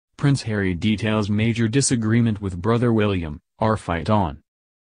Prince Harry details major disagreement with brother William, our fight on.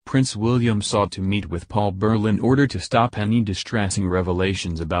 Prince William sought to meet with Paul Burrell in order to stop any distressing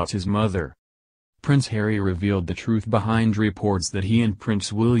revelations about his mother. Prince Harry revealed the truth behind reports that he and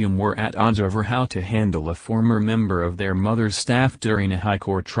Prince William were at odds over how to handle a former member of their mother's staff during a High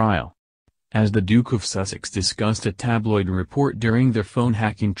Court trial. As the Duke of Sussex discussed a tabloid report during their phone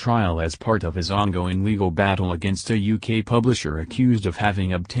hacking trial as part of his ongoing legal battle against a UK publisher accused of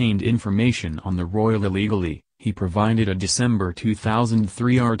having obtained information on the royal illegally, he provided a December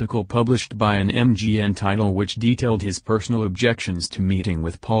 2003 article published by an MGN title which detailed his personal objections to meeting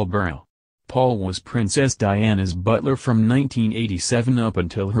with Paul Burrell. Paul was Princess Diana's butler from 1987 up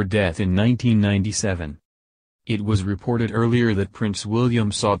until her death in 1997. It was reported earlier that Prince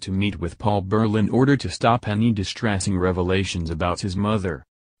William sought to meet with Paul Burrell in order to stop any distressing revelations about his mother.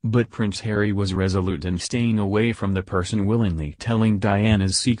 But Prince Harry was resolute in staying away from the person willingly telling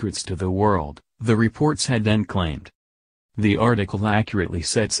Diana's secrets to the world, the reports had then claimed. The article accurately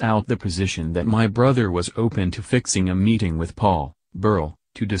sets out the position that my brother was open to fixing a meeting with Paul Burrell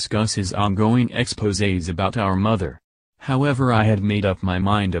to discuss his ongoing exposés about our mother. However, I had made up my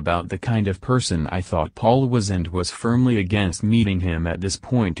mind about the kind of person I thought Paul was and was firmly against meeting him at this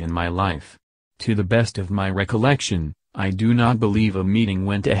point in my life. To the best of my recollection, I do not believe a meeting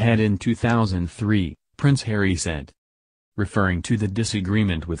went ahead in 2003, Prince Harry said. Referring to the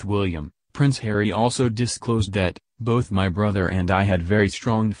disagreement with William, Prince Harry also disclosed that, both my brother and I had very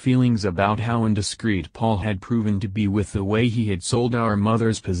strong feelings about how indiscreet Paul had proven to be with the way he had sold our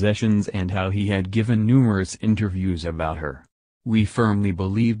mother's possessions and how he had given numerous interviews about her. We firmly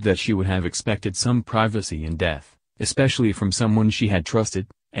believed that she would have expected some privacy in death, especially from someone she had trusted,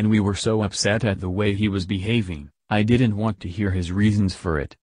 and we were so upset at the way he was behaving, I didn't want to hear his reasons for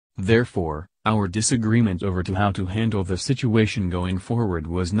it. Therefore, our disagreement over how to handle the situation going forward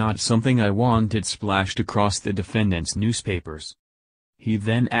was not something I wanted splashed across the defendant's newspapers. He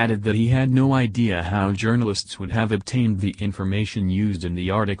then added that he had no idea how journalists would have obtained the information used in the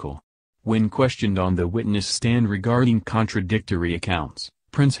article. When questioned on the witness stand regarding contradictory accounts,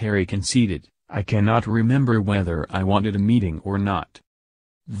 Prince Harry conceded, "I cannot remember whether I wanted a meeting or not."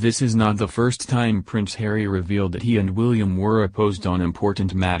 This is not the first time Prince Harry revealed that he and William were opposed on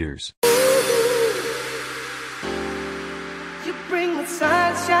important matters. You bring the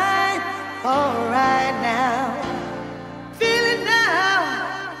sunshine, alright.